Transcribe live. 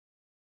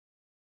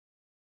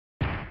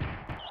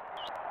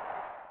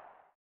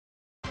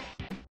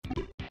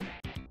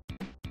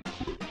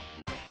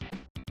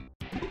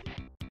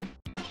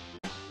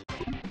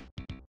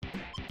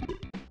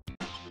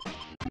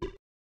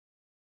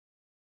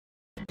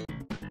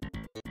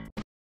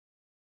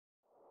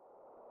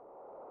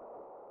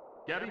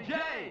Gabby J!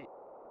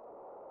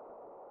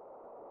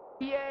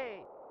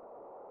 Yay!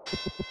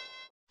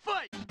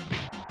 Fight!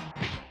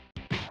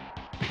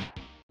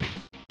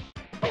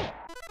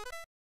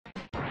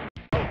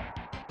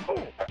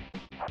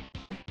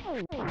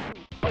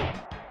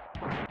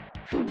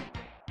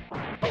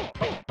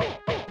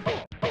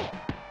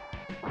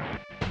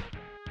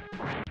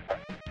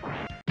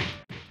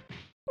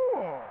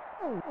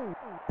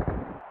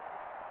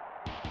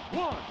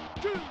 One,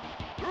 two,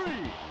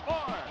 three,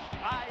 four,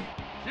 five,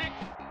 six,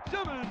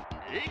 seven,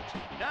 eight,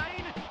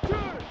 nine, 10!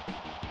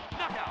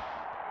 Knockout!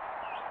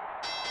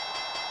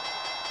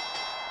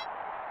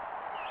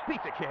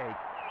 Pizza cake!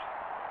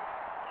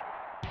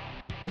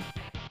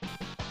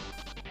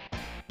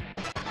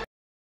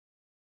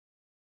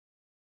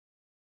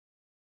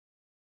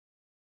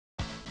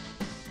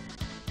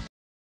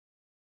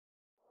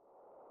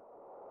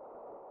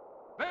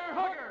 Bear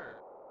Hugger!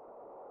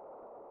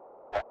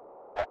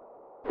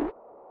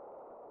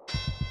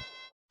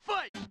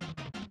 Fight!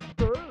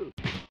 Boo!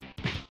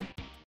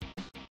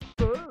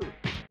 Boo!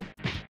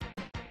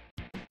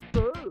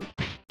 Boo!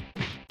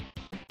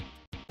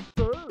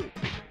 Boo!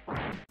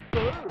 Boo!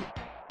 Boo!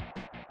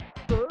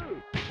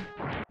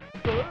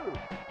 Boo!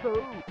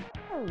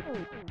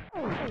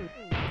 Boo!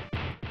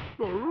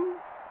 Boo!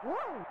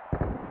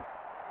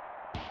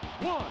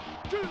 One,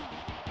 two,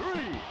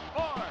 three,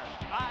 four,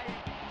 five,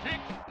 six,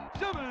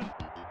 seven.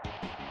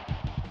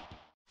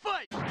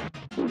 Fight!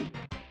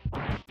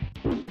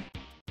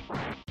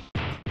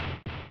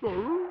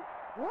 Boo!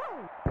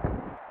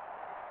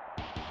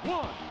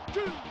 One,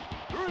 two,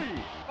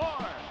 three,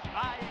 four,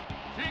 five,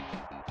 six,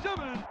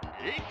 seven,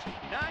 eight,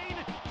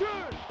 nine, 10!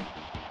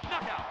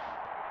 Knockout!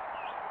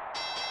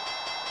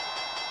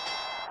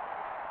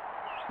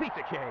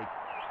 Pizza cake!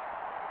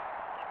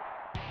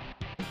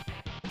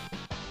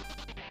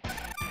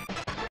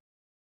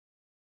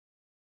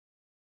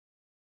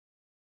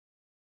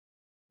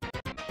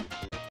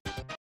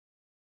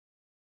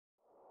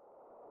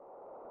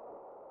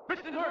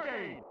 Piston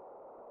Hurricane!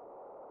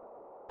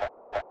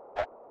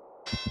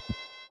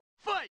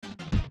 Fight!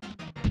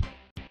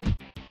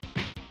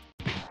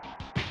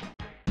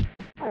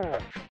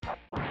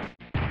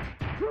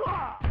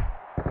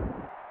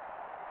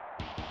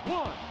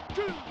 One,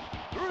 two,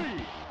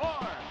 three,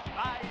 four,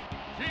 five,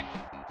 six,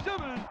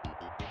 seven.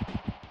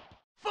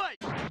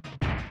 Fight!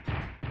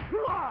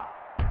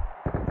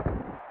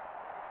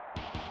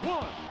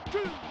 One,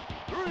 two,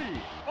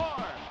 three,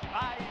 four,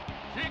 five,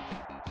 six,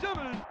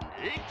 seven,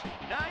 eight,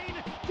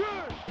 nine, 10!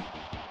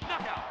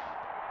 Knockout!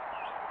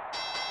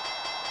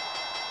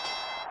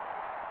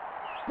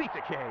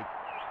 Pizza cake!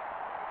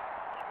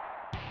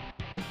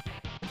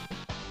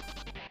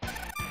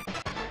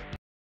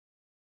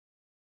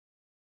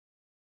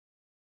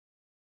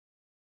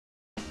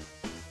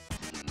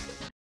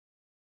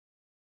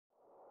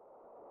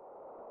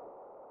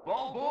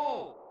 Ball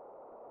Bull!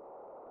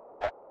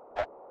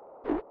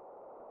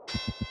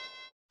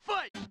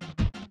 Fight!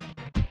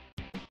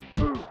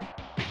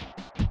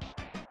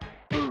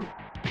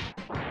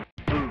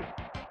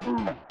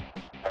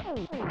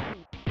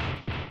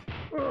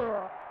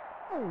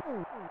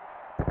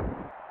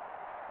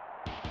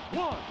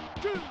 One,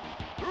 two,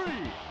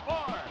 three,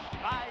 four,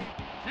 five,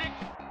 six,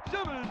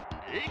 seven,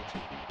 eight.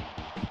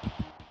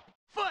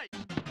 Fight!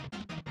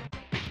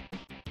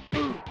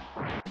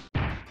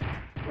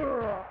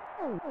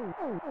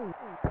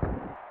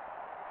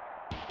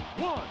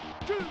 One,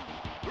 two,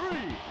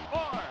 three,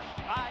 four,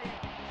 five,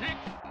 six,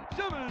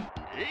 seven,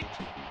 eight.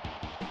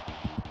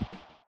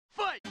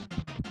 Fight!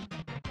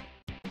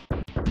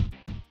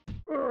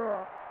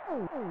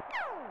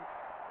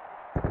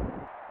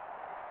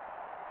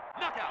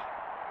 Knockout!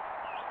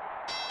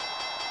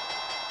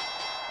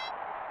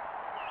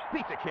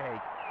 Pizza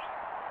cake!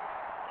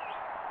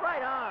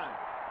 Right on!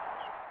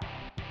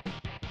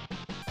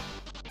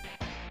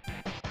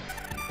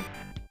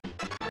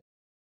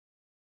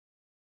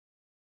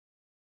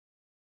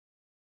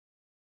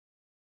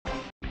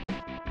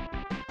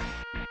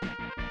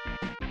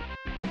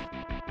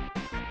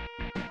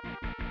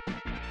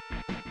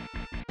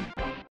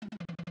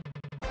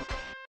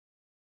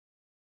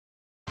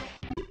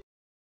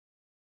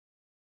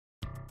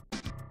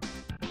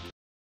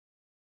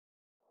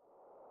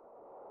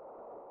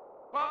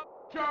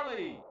 Pop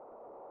Charlie!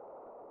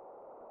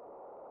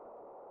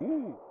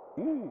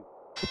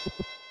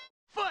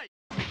 Fight!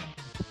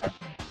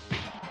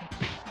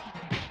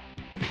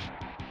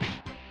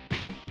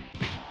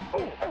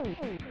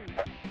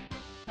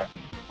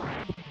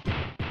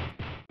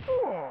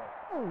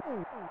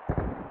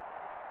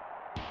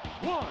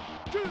 One,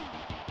 two,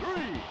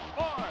 three,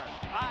 four,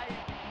 five.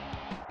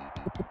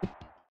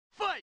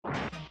 Fight!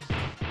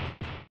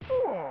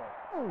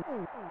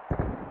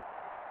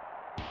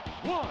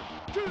 One,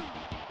 two,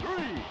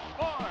 three,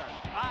 four,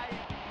 five,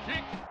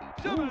 six,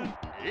 seven,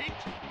 eight,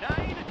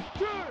 nine,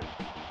 10!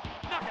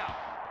 Knockout!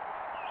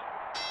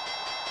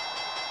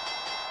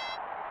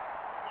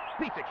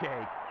 Pizza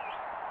cake!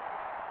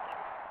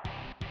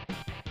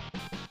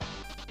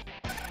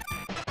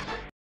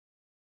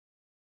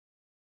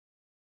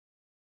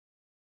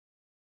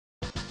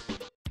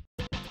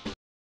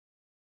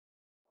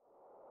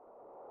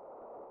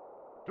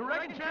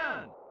 Dragon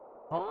Chan.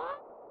 Huh?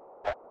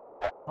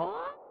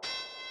 Huh?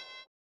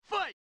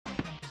 Fight.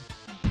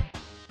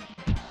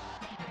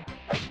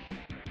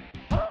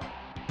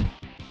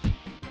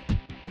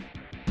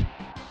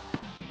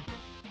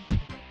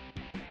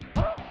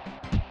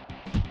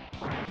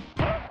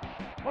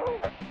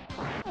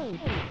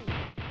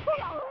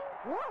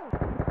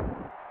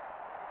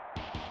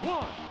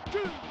 One,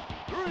 two,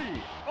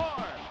 three,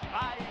 four,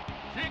 five,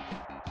 six,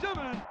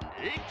 seven,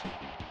 eight.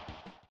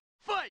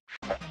 Fight.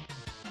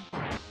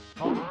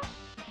 Huh?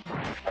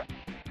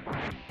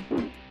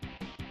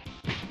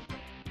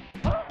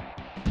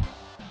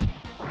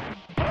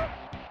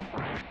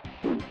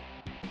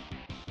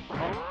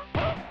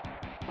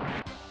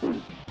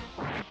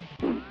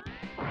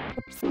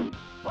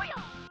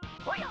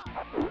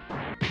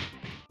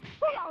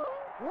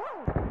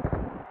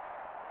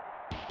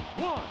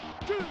 One,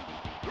 two,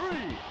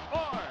 three,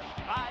 four,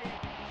 five,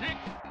 six,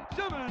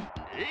 seven,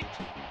 eight.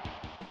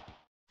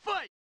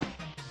 Fight.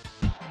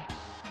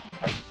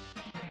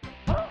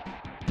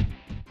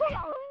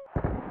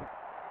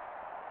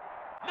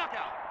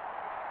 Knockout.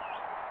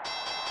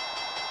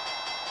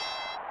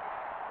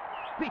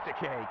 Pizza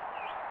cake.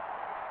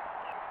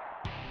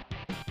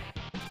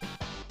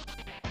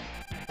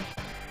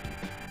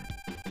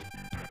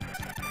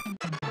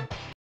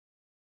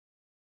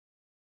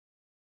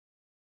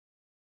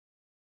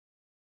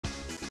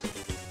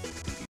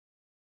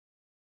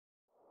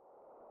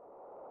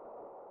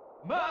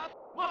 Math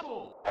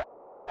muscle.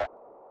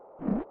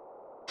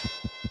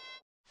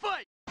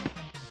 Fight.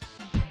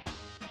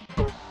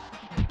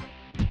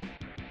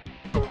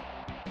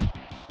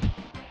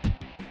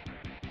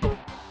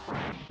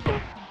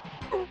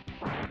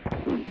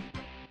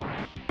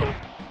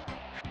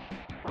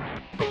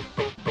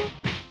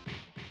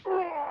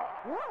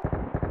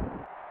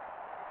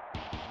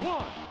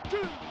 One,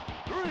 two,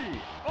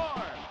 three,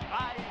 four,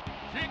 five,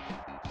 six,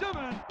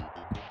 seven.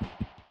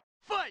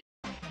 Fight.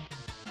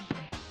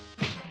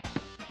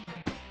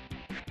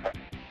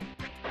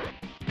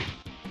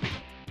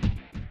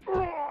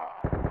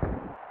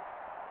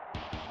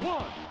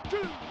 One,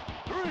 two,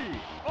 three,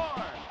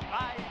 four,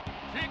 five,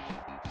 six,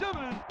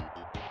 seven.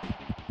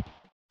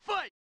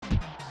 Fight.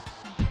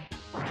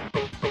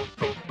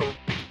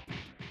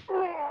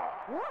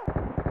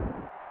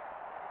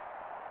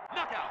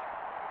 Knockout.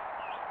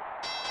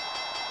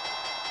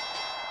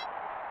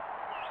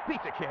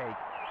 Pizza cake.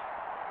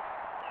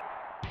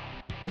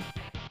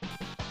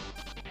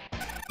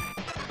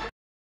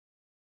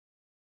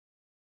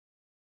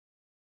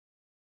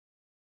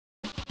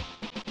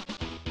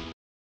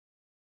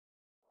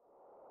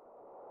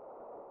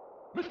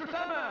 Mr.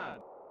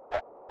 Sandman.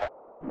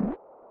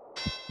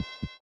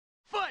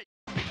 Fight.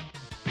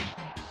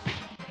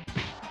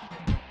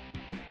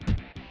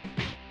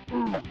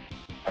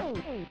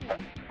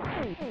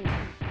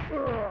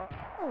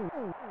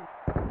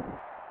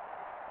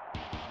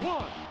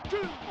 One,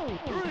 two,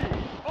 three,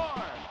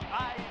 four,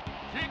 five,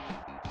 six,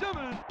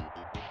 seven.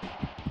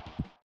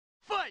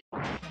 Fight.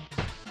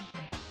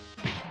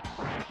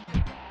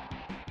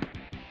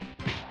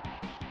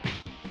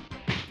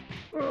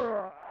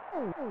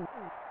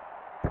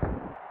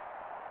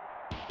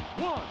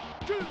 One,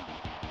 two.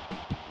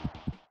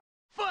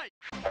 Fight.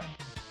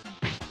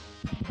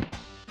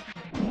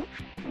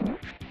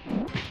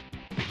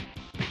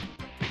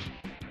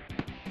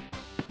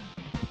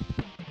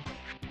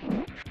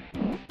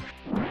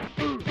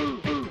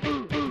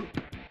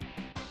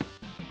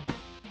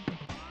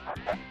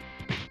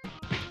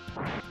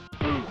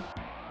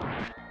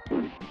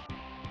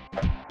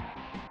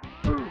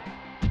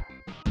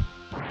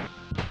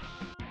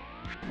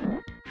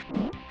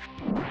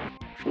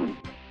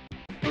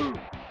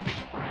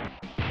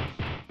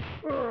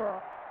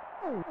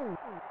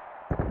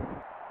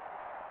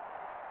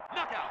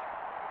 Knockout.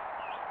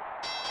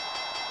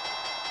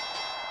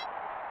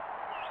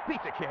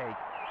 Pizza cake.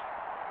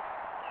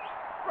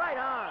 Right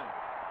on.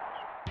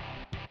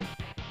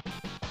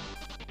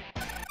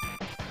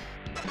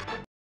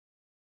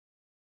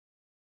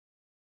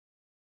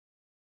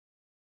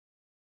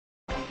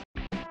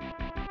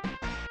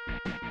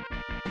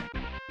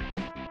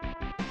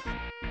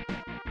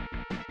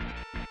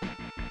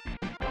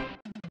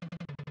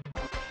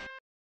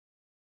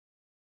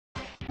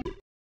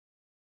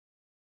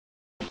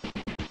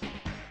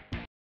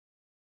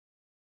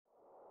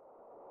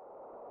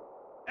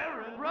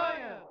 Aaron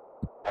Ryan.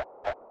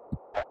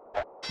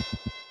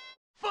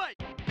 Fight.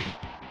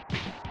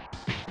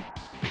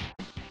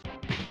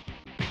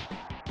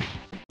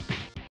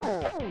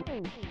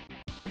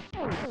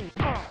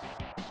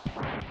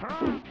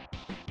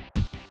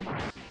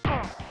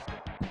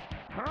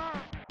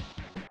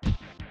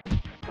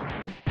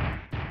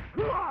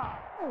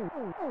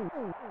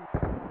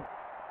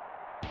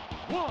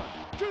 One,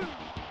 two,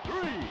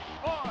 three,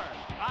 four,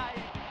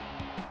 five.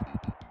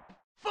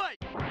 Fight.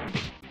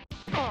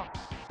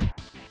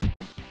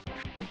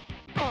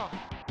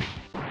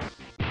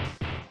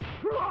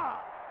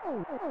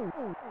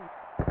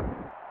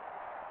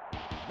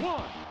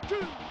 One,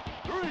 two,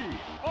 three,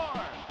 four,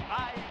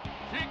 five,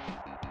 six.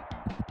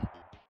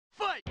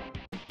 Fight.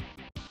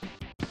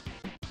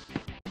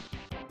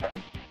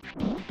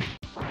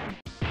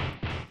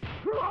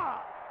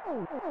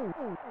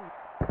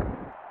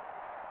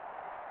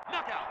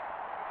 Knockout.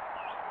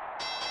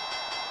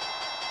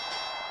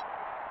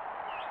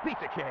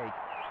 Pizza cake.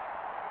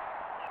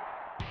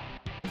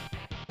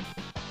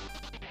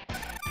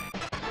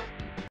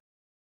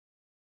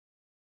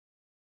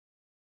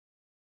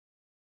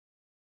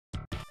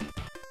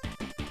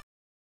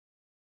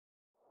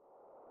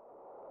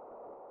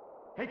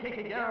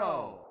 Hey,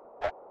 Arrow.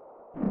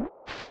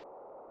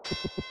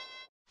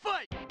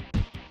 Fight.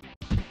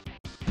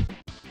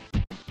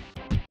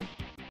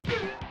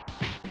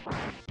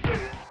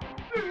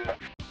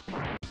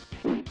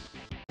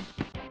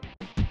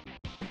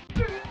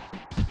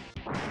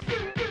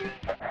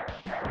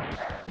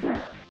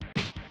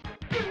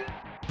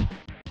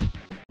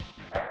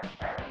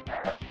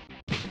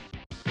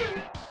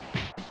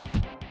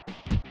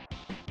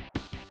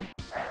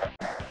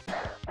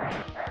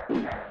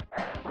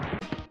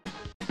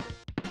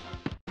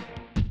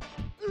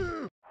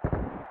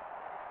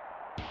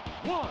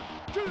 One,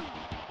 two,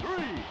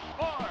 three,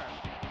 four.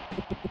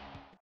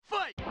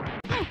 Fight!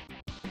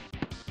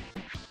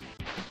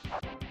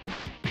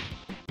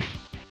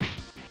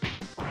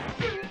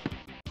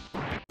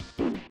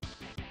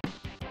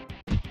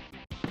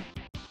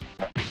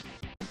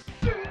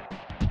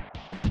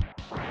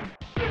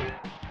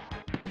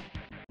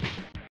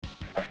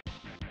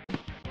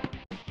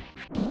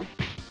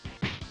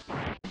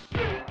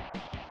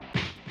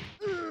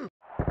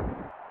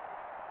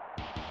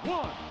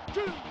 One,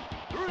 two,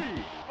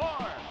 three,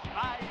 four.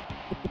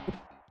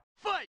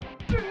 Fight!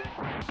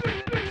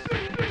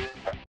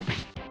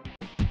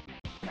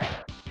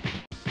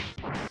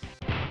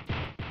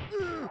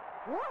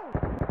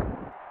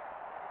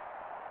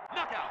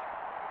 Knockout!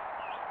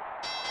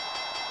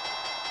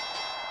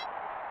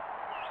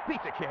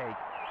 Pizza cake.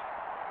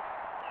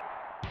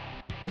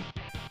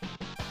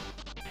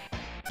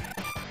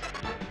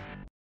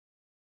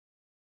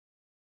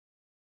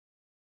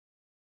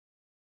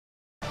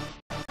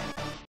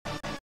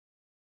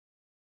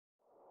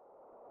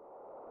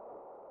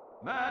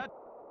 Mad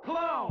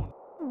Clown!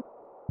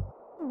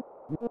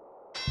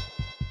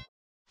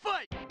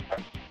 Fight!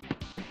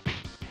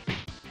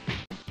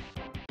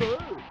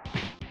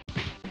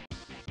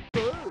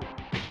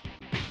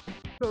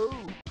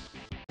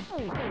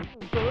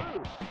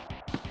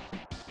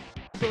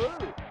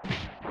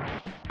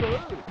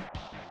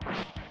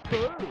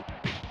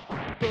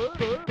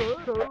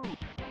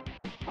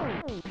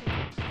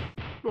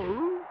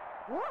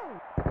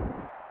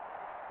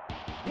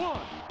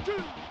 One,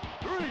 two,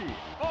 three,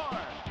 four.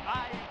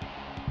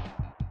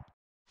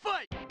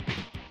 Fight!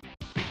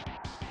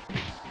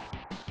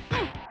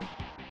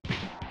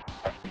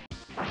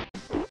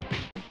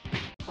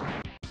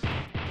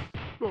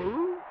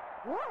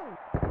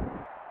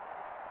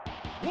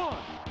 One,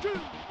 two,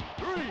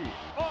 three,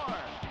 four,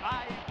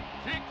 five,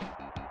 six.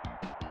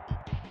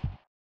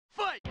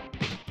 Fight!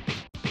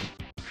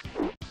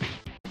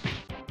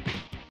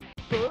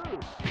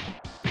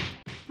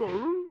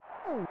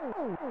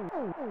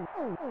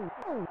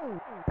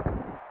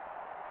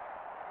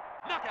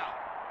 Knockout!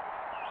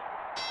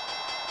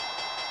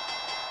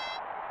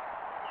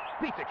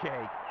 Pizza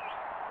cake.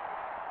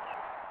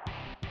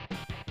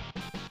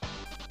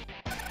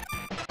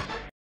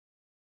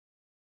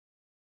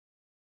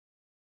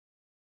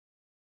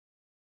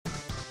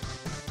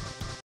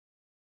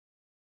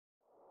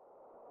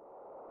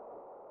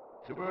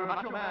 Super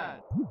Macho Man!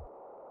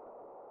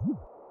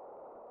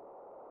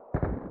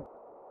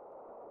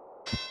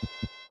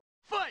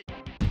 Fight!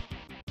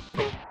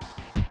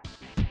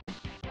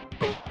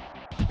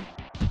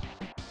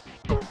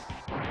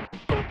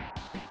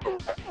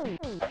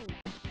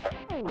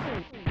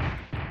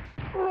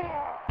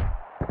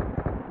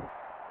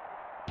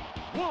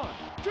 One,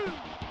 two,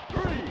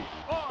 three,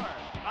 four,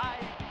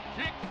 five,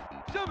 six,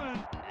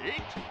 seven,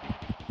 eight.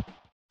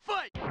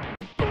 Fight!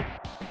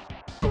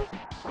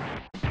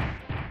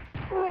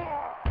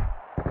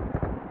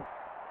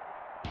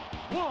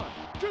 One,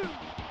 two,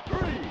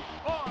 three,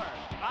 four,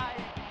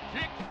 five,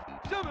 six,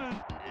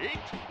 seven, eight,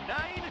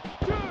 nine,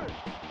 10.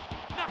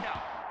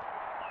 Knockout!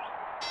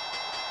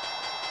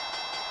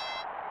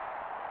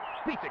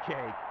 Pizza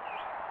cake.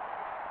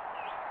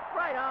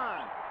 Right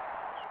on.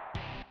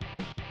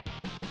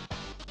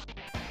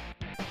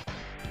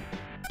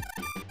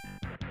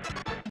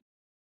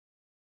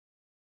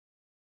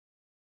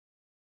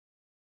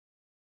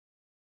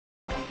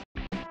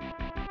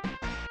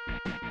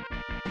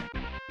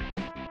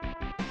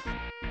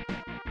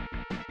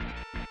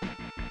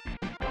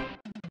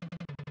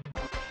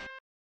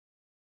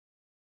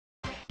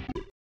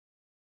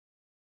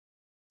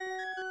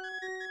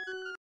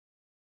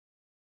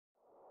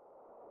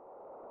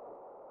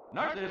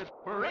 Narcissus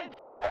for rent.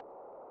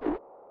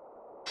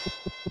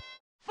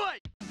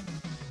 Fight!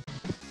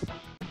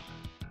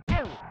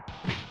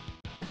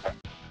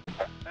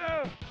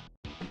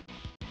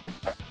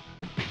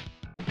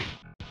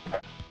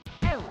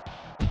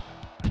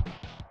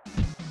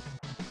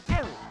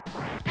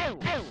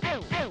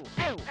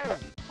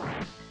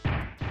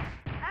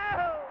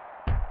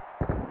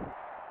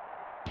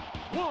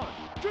 One,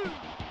 two,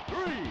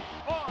 three,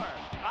 four,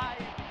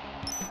 five.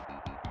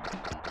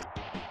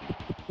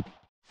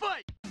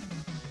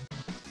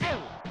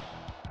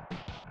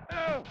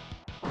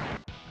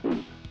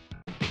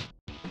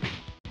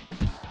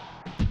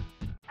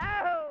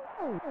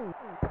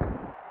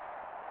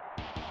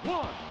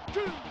 One,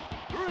 two,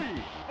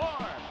 three,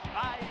 four,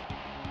 five.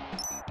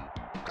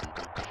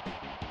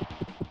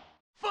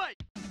 Fight!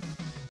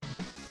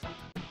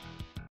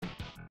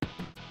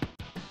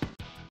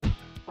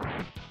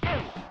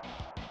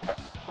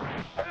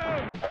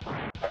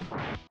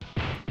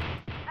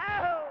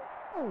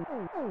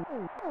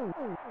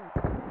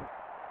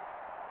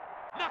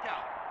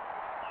 Knockout!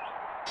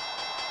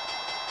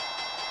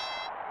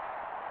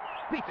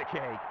 Pizza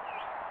cake.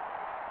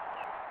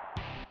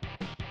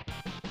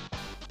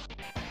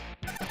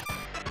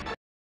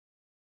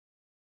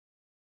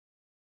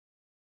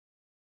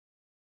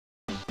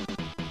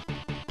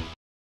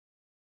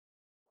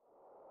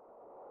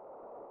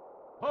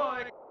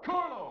 By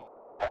Carlo!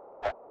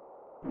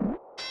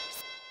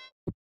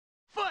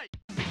 Fight!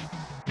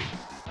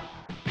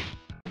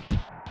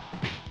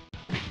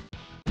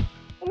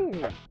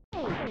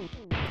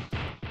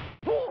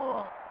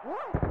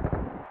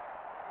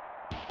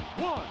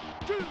 One,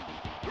 two,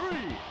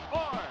 three,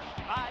 four,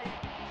 five,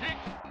 six,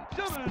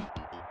 seven.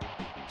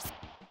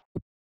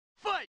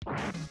 Fight!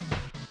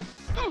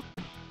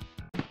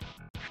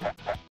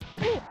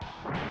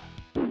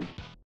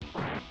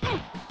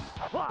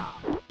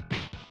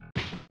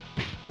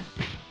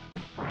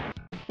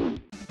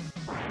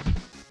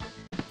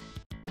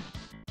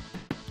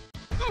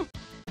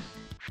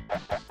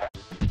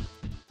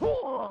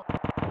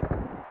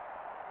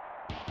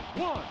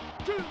 One,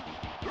 two,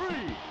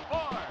 three,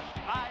 four,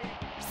 five,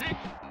 six.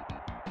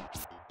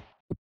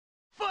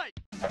 Fight!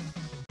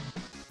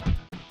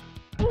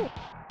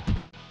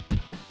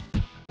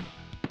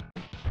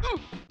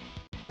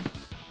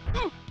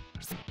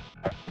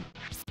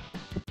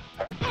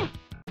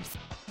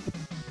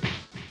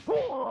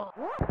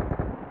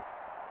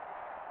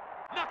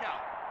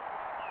 Knockout!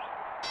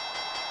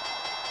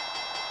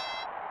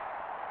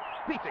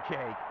 Pizza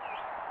cake.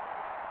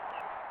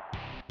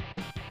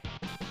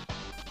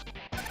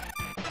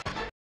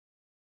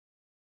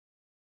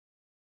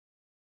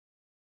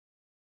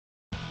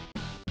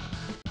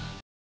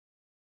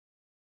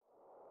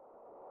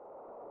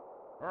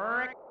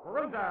 Rick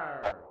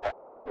Ruger.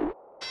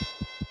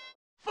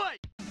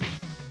 Fight!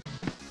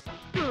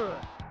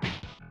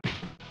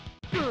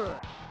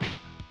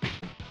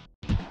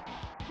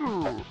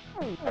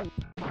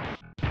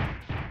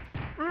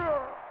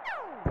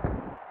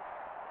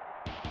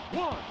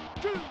 One,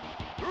 two,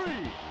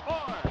 three,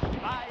 four,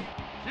 five,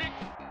 six,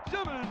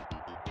 seven.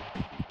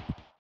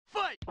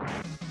 Fight!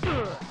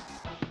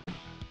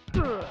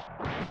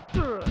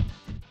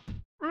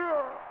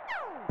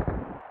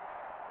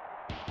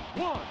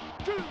 One,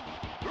 two,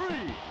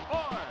 three,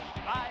 four,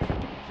 five,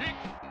 six,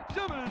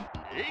 seven,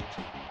 eight.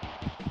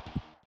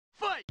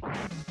 Fight!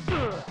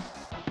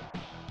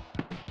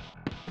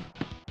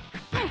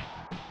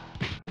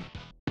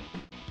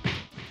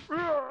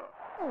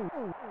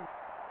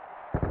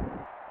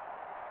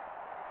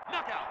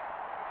 Knockout!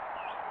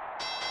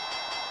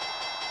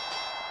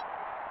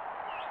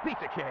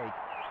 Pizza cake.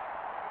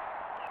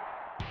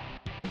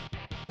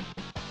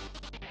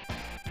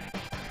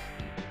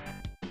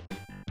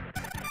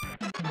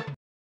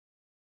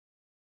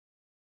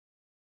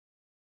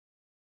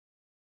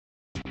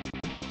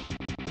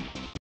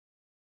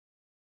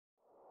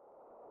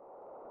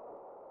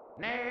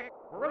 Nick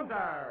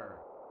Ruger.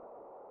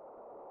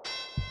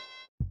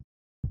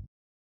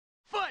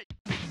 Fight!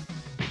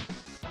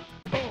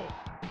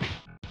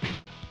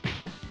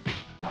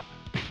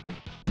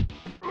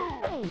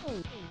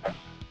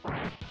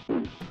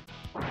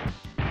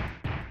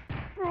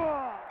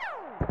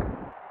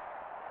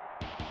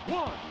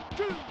 One,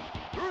 two,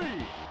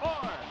 three,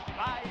 four,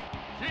 five,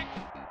 six.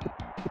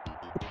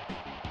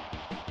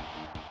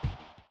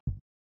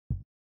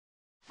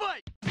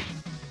 Fight!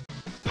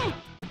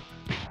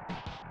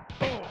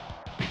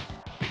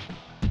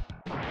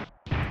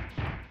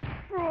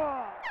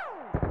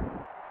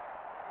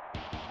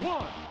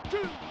 One,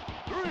 two,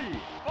 three,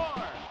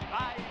 four,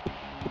 five.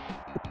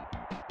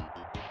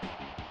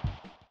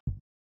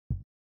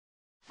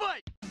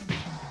 Fight!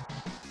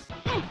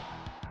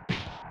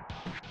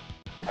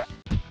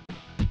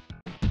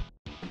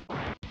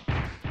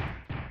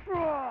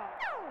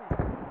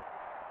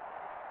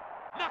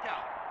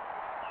 Knockout!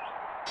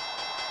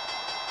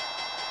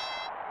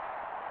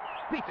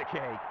 Pizza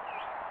cake.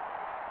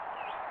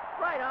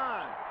 Right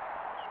on.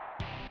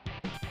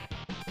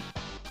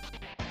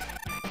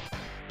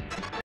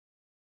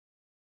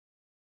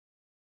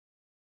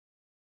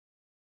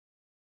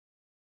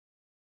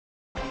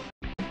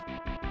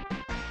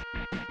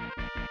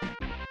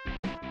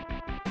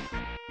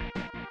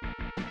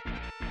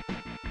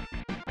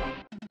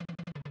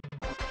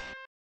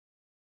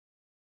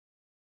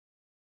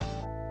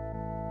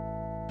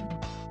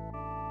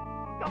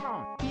 Come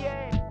on,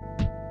 yeah.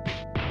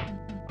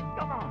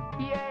 Come on,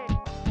 yeah.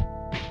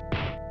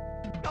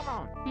 Come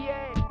on,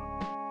 yeah.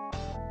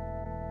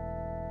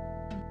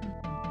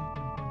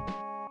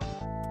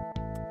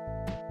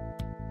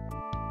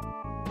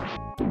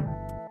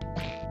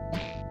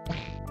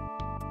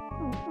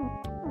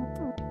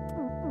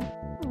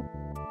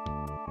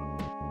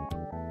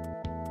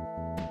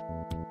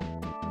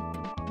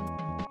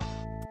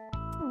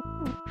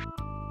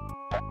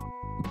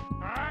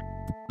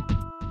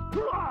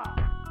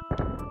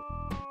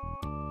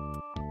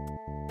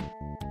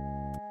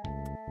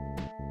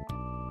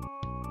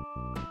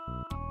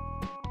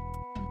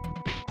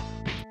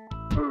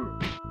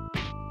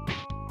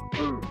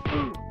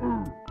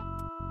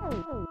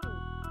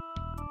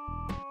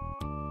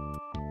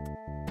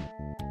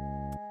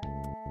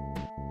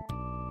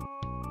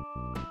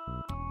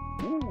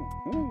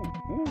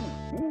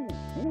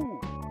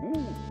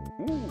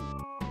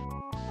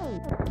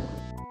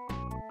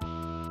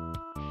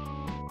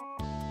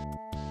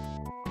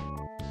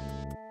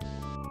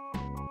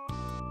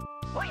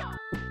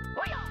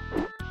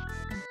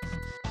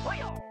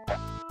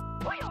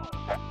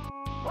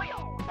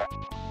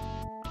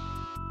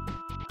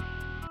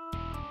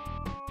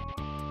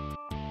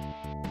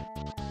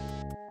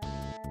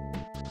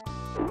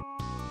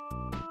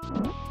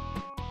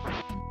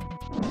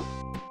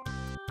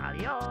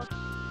 Adiós.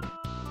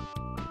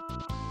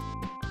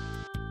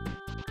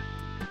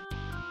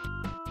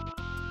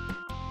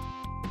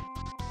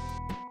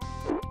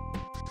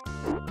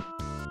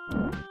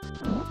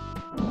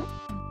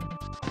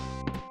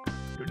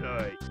 Good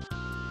night.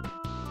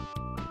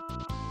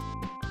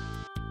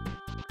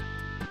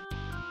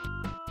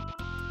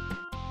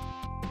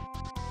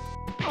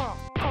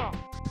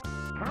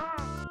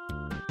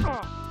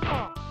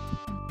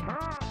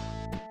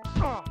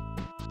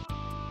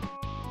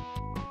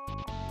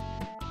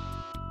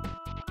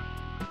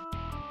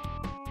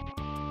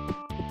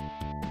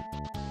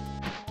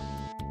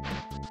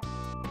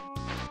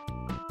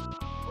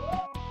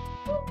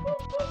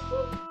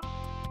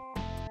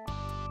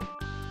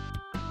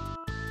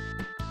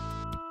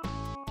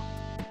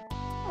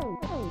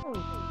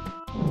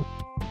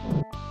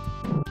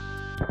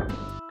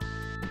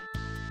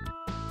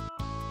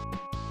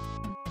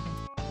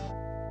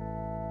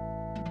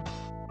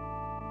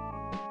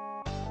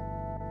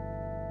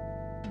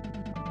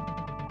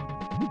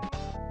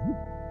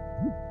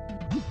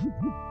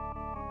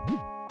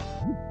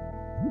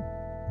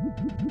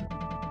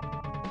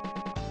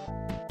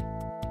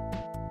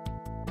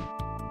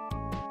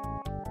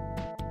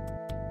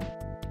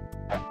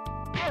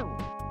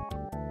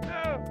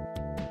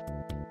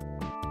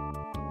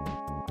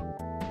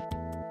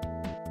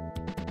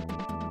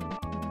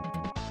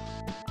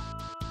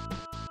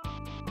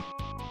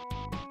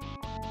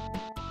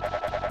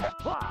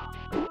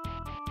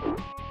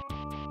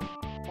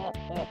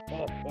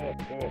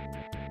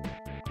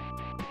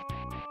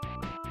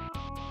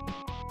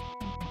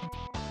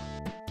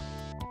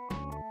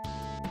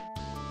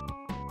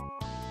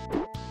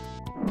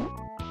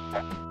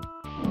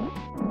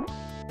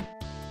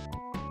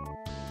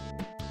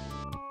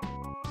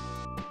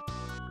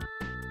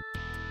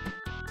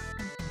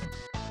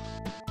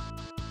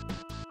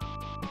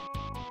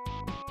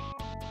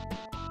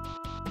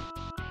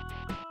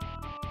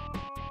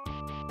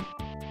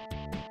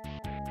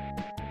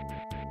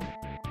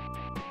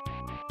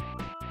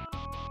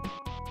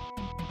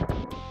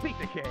 Piece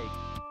of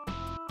cake.